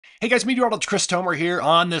Hey guys, Meteorologist Chris Tomer here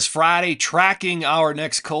on this Friday, tracking our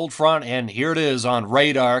next cold front, and here it is on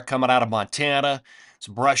radar coming out of Montana. It's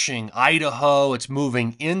brushing Idaho, it's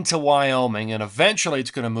moving into Wyoming, and eventually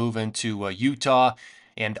it's going to move into Utah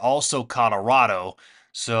and also Colorado.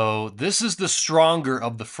 So this is the stronger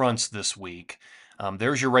of the fronts this week.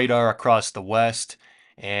 There's your radar across the west.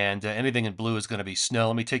 And anything in blue is going to be snow.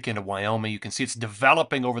 Let me take you into Wyoming. You can see it's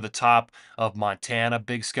developing over the top of Montana,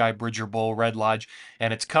 Big Sky, Bridger Bowl, Red Lodge,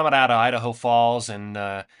 and it's coming out of Idaho Falls, and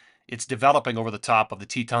it's developing over the top of the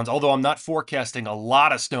Tetons. Although I'm not forecasting a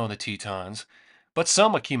lot of snow in the Tetons, but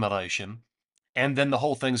some accumulation. And then the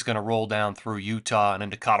whole thing's going to roll down through Utah and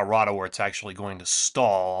into Colorado, where it's actually going to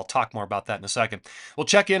stall. I'll talk more about that in a second. We'll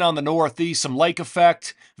check in on the Northeast, some lake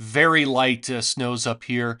effect, very light snows up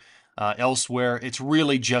here. Elsewhere, it's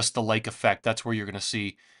really just the lake effect. That's where you're going to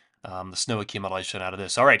see the snow accumulation out of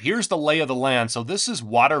this. All right, here's the lay of the land. So this is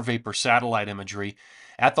water vapor satellite imagery.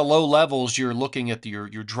 At the low levels, you're looking at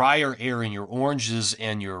your drier air in your oranges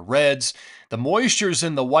and your reds. The moisture's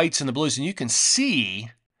in the whites and the blues, and you can see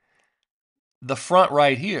the front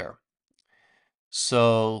right here.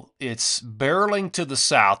 So it's barreling to the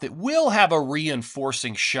south. It will have a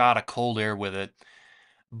reinforcing shot of cold air with it.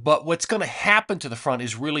 But what's going to happen to the front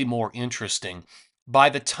is really more interesting. By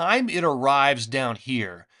the time it arrives down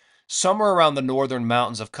here, somewhere around the northern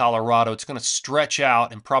mountains of Colorado, it's going to stretch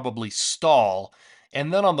out and probably stall.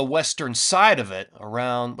 And then on the western side of it,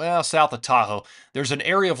 around, well, south of Tahoe, there's an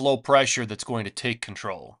area of low pressure that's going to take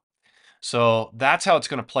control. So that's how it's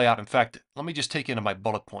going to play out. In fact, let me just take you into my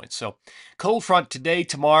bullet points. So cold front today,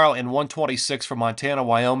 tomorrow, and 126 for Montana,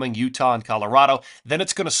 Wyoming, Utah, and Colorado. Then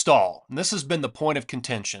it's going to stall. And this has been the point of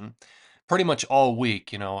contention pretty much all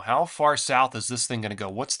week. You know, how far south is this thing going to go?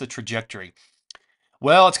 What's the trajectory?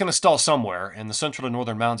 Well, it's going to stall somewhere in the central and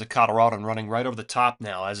northern mountains of Colorado and running right over the top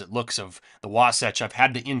now as it looks of the Wasatch. I've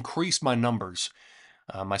had to increase my numbers,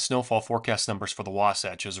 my snowfall forecast numbers for the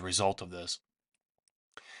Wasatch as a result of this.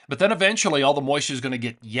 But then eventually all the moisture is going to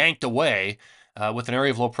get yanked away with an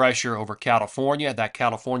area of low pressure over California. That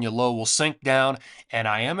California low will sink down, and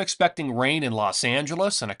I am expecting rain in Los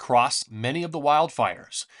Angeles and across many of the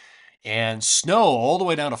wildfires, and snow all the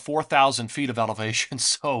way down to 4,000 feet of elevation.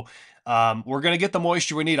 So we're going to get the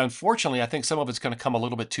moisture we need. Unfortunately, I think some of it's going to come a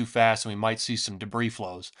little bit too fast, and we might see some debris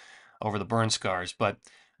flows over the burn scars. But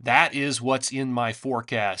that is what's in my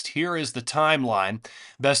forecast. Here is the timeline.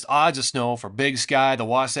 Best odds of snow for Big Sky, the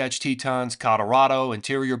Wasatch, Tetons, Colorado,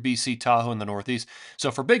 interior BC, Tahoe, and the Northeast. So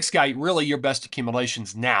for Big Sky, really your best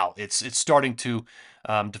accumulations now. It's starting to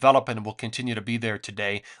develop and will continue to be there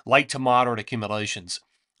today. Light to moderate accumulations,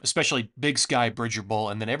 especially Big Sky, Bridger Bowl,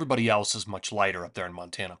 and then everybody else is much lighter up there in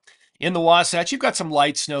Montana. In the Wasatch, you've got some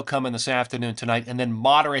light snow coming this afternoon, tonight, and then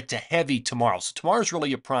moderate to heavy tomorrow. So tomorrow's really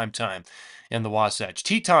your prime time in the Wasatch.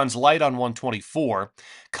 Tetons light on 124.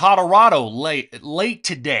 Colorado late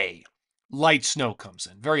today. Light snow comes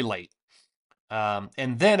in, very late.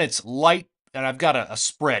 And then it's light, and I've got a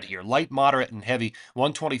spread here. Light, moderate, and heavy,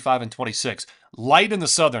 125 and 26. Light in the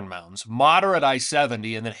southern mountains, moderate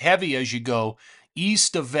I-70, and then heavy as you go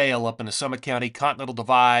east of Vail up into Summit County, Continental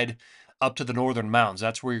Divide, up to the northern mountains.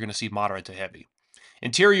 That's where you're going to see moderate to heavy.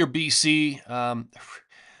 Interior BC,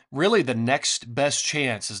 really the next best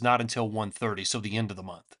chance is not until 1:30, so the end of the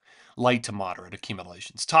month. Light to moderate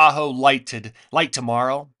accumulations. Tahoe, light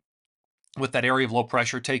tomorrow with that area of low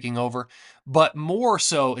pressure taking over. But more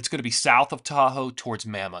so, it's going to be south of Tahoe towards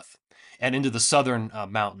Mammoth and into the southern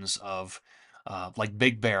mountains of like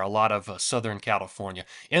Big Bear, a lot of southern California.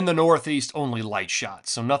 In the Northeast, only light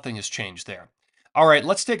shots, so nothing has changed there. All right,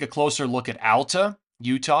 let's take a closer look at Alta,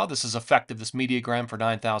 Utah. This is effective, this meteogram for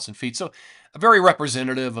 9,000 feet. So very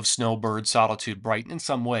representative of Snowbird, Solitude, Brighton in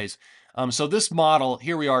some ways. So this model,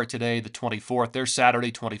 here we are today, the 24th. There's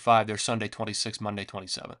Saturday 25, there's Sunday 26, Monday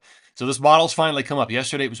 27. So this model's finally come up.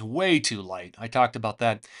 Yesterday it was way too light. I talked about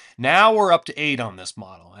that. Now we're up to 8 on this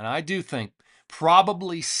model. And I do think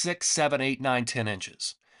probably 6, 7, 8, 9, 10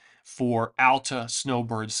 inches for Alta,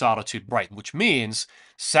 Snowbird, Solitude, Brighton, which means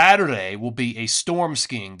Saturday will be a storm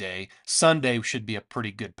skiing day. Sunday should be a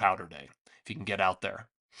pretty good powder day if you can get out there.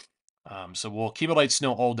 So we'll accumulate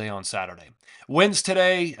snow all day on Saturday. Winds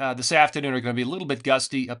today, this afternoon, are going to be a little bit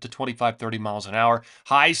gusty, up to 25, 30 miles an hour.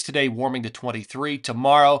 Highs today warming to 23.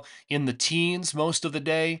 Tomorrow in the teens most of the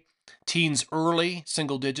day. Teens early,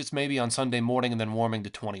 single digits maybe on Sunday morning, and then warming to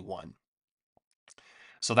 21.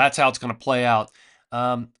 So that's how it's going to play out.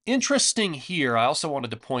 Interesting here, I also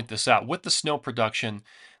wanted to point this out. With the snow production,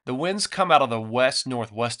 the winds come out of the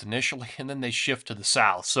west-northwest initially, and then they shift to the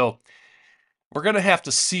south. So we're going to have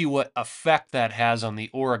to see what effect that has on the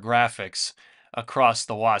orographics across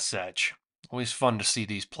the Wasatch. Always fun to see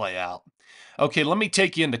these play out. Okay, let me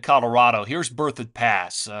take you into Colorado. Here's Berthoud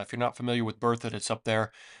Pass. If you're not familiar with Berthoud, it's up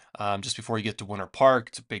there just before you get to Winter Park.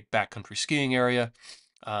 It's a big backcountry skiing area.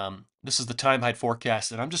 This is the time height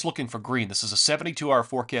forecast, and I'm just looking for green. This is a 72-hour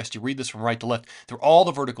forecast. You read this from right to left through all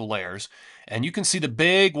the vertical layers, and you can see the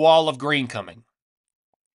big wall of green coming.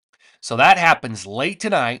 So that happens late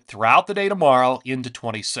tonight, throughout the day tomorrow, into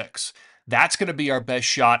 26. That's going to be our best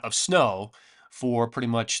shot of snow for pretty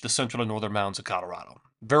much the central and northern mountains of Colorado.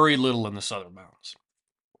 Very little in the southern mountains.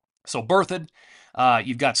 So Berthoud,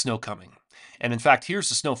 you've got snow coming. And in fact, here's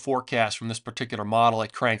the snow forecast from this particular model.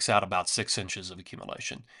 It cranks out about 6 inches of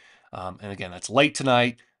accumulation. And again, that's late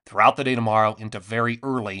tonight, throughout the day tomorrow, into very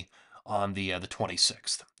early on the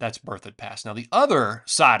 26th. That's Berthoud Pass. Now, the other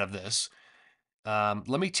side of this, let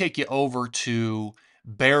me take you over to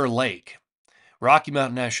Bear Lake. Rocky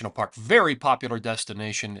Mountain National Park, very popular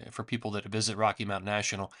destination for people that visit Rocky Mountain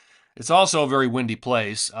National. It's also a very windy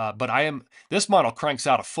place, but this model cranks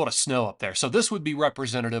out a foot of snow up there. So this would be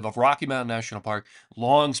representative of Rocky Mountain National Park,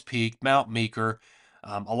 Longs Peak, Mount Meeker,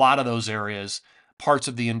 a lot of those areas, parts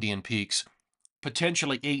of the Indian Peaks,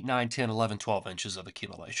 potentially 8, 9, 10, 11, 12 inches of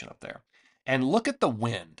accumulation up there. And look at the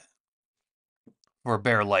wind for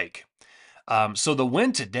Bear Lake. So the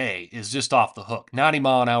wind today is just off the hook,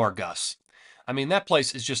 90-mile-an-hour gusts. I mean, that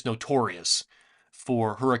place is just notorious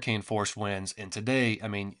for hurricane force winds. And today, I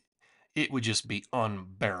mean, it would just be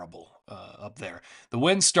unbearable up there. The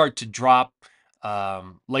winds start to drop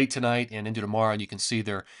late tonight and into tomorrow. And you can see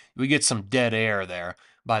we get some dead air there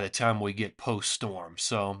by the time we get post-storm.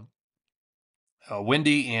 So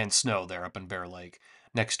windy and snow there up in Bear Lake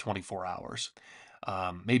next 24 hours.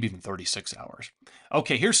 Maybe even 36 hours.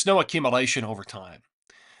 Okay, here's snow accumulation over time.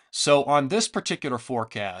 So on this particular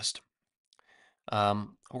forecast,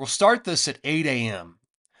 we'll start this at 8 a.m.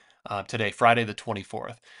 Today, Friday the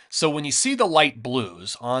 24th. So when you see the light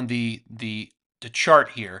blues on the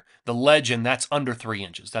chart here, the legend, that's under 3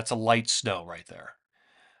 inches. That's a light snow right there.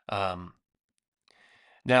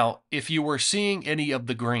 Now, if you were seeing any of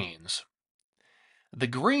the greens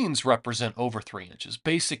represent over 3 inches,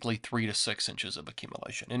 basically 3 to 6 inches of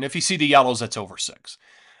accumulation. And if you see the yellows, that's over 6.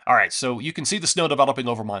 All right, so you can see the snow developing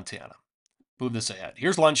over Montana. Move this ahead.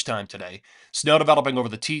 Here's lunchtime today. Snow developing over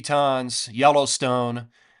the Tetons, Yellowstone,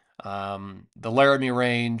 the Laramie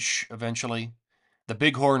Range eventually, the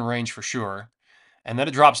Bighorn Range for sure. And then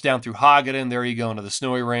it drops down through Hagaden. There you go into the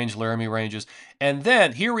Snowy Range, Laramie Ranges. And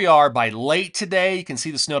then here we are by late today. You can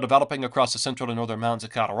see the snow developing across the central and northern mountains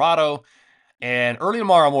of Colorado. And early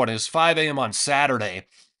tomorrow morning, it's 5 a.m. on Saturday,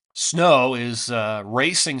 snow is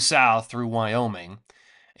racing south through Wyoming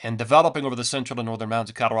and developing over the central and northern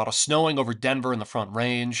mountains of Colorado, snowing over Denver in the Front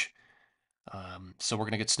Range. So we're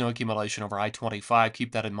going to get snow accumulation over I-25.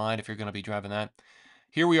 Keep that in mind if you're going to be driving that.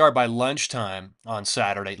 Here we are by lunchtime on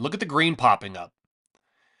Saturday. Look at the green popping up.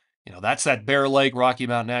 You know, that's that Bear Lake, Rocky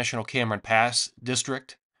Mountain National, Cameron Pass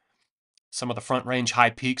district. Some of the Front Range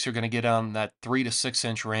high peaks are going to get on that 3 to 6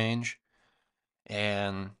 inch range.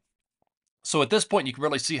 And so at this point, you can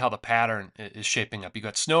really see how the pattern is shaping up. You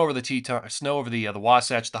got snow over the Teton, snow over the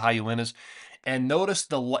Wasatch, the high Uintas, and notice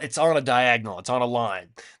it's on a diagonal. It's on a line.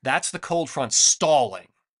 That's the cold front stalling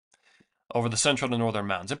over the central and northern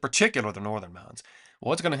mountains, in particular the northern mountains. Well,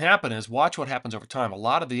 what's going to happen is watch what happens over time. A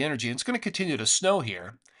lot of the energy, and it's going to continue to snow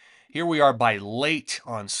here. Here we are by late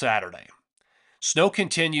on Saturday. Snow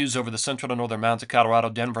continues over the central and northern mountains of Colorado,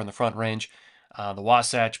 Denver, and the Front Range, the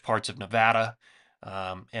Wasatch, parts of Nevada.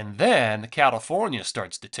 And then California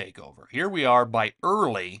starts to take over. Here we are by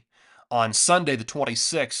early on Sunday, the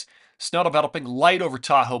 26th. Snow developing light over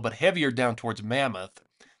Tahoe, but heavier down towards Mammoth.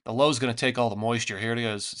 The low's going to take all the moisture. Here it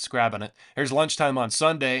is. It's grabbing it. Here's lunchtime on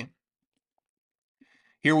Sunday.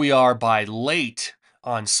 Here we are by late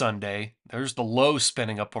on Sunday. There's the low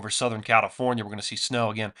spinning up over Southern California. We're going to see snow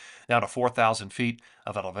again down to 4,000 feet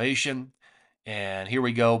of elevation. And here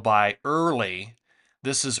we go by early.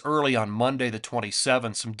 This is early on Monday, the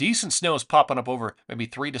 27th. Some decent snow is popping up over maybe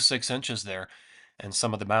 3 to 6 inches there, and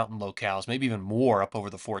some of the mountain locales, maybe even more up over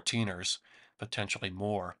the 14ers, potentially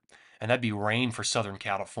more. And that'd be rain for Southern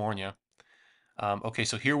California. Okay,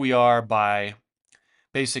 so here we are by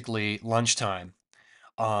basically lunchtime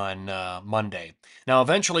on Monday. Now,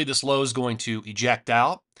 eventually, this low is going to eject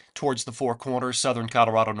out towards the Four Corners, southern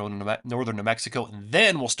Colorado, northern New Mexico, and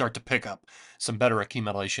then we'll start to pick up some better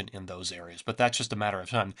accumulation in those areas. But that's just a matter of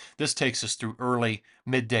time. This takes us through early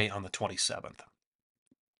midday on the 27th.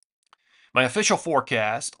 My official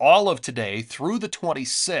forecast, all of today through the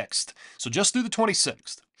 26th, so just through the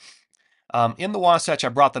 26th, in the Wasatch, I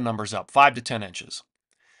brought the numbers up, 5 to 10 inches.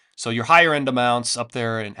 So your higher end amounts up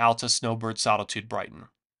there in Alta, Snowbird, Solitude, Brighton.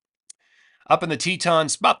 Up in the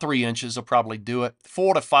Tetons, about 3 inches will probably do it.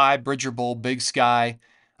 4 to 5, Bridger Bowl, Big Sky,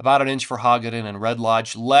 about an inch for Hugoton and Red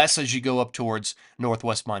Lodge. Less as you go up towards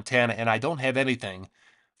northwest Montana. And I don't have anything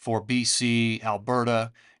for BC,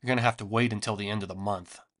 Alberta. You're going to have to wait until the end of the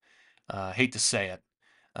month. Hate to say it.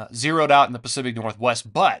 Zeroed out in the Pacific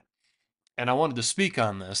Northwest, but, and I wanted to speak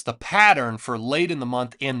on this, the pattern for late in the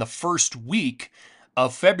month and the first week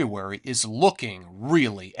of February is looking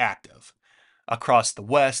really active across the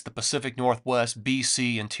West, the Pacific Northwest,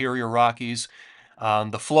 BC, interior Rockies.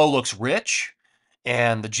 The flow looks rich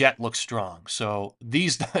and the jet looks strong. So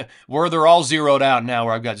these, where they're all zeroed out now,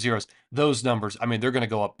 where I've got zeros, those numbers, I mean, they're going to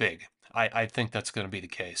go up big. I think that's going to be the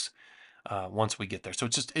case once we get there. So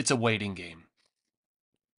it's a waiting game.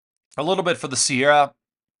 A little bit for the Sierra.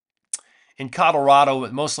 In Colorado,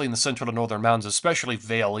 mostly in the central to northern mountains, especially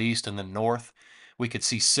Vail East and then north, we could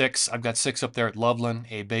see 6. I've got 6 up there at Loveland,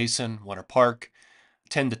 A Basin, Winter Park,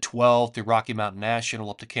 10 to 12 through Rocky Mountain National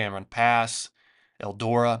up to Cameron Pass,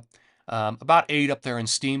 Eldora. About 8 up there in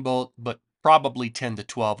Steamboat, but probably 10 to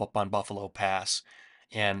 12 up on Buffalo Pass.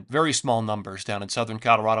 And very small numbers down in southern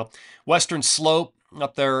Colorado. Western Slope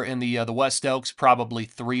up there in the West Elks, probably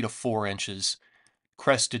 3 to 4 inches.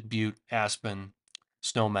 Crested Butte, Aspen,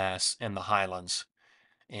 Snowmass, and the Highlands,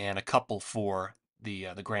 and a couple for the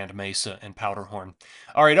Grand Mesa and Powderhorn.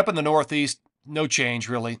 All right, up in the Northeast, no change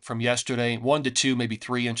really from yesterday. 1 to 2, maybe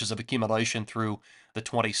 3 inches of accumulation through the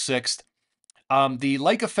 26th. The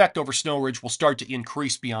lake effect over Snow Ridge will start to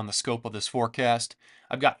increase beyond the scope of this forecast.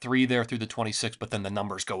 I've got 3 there through the 26th, but then the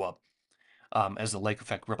numbers go up as the lake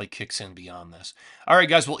effect really kicks in beyond this. All right,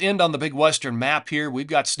 guys, we'll end on the big western map here. We've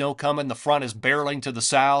got snow coming. The front is barreling to the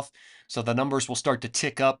south, so the numbers will start to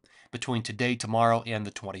tick up between today, tomorrow, and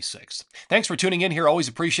the 26th. Thanks for tuning in here. Always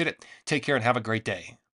appreciate it. Take care and have a great day.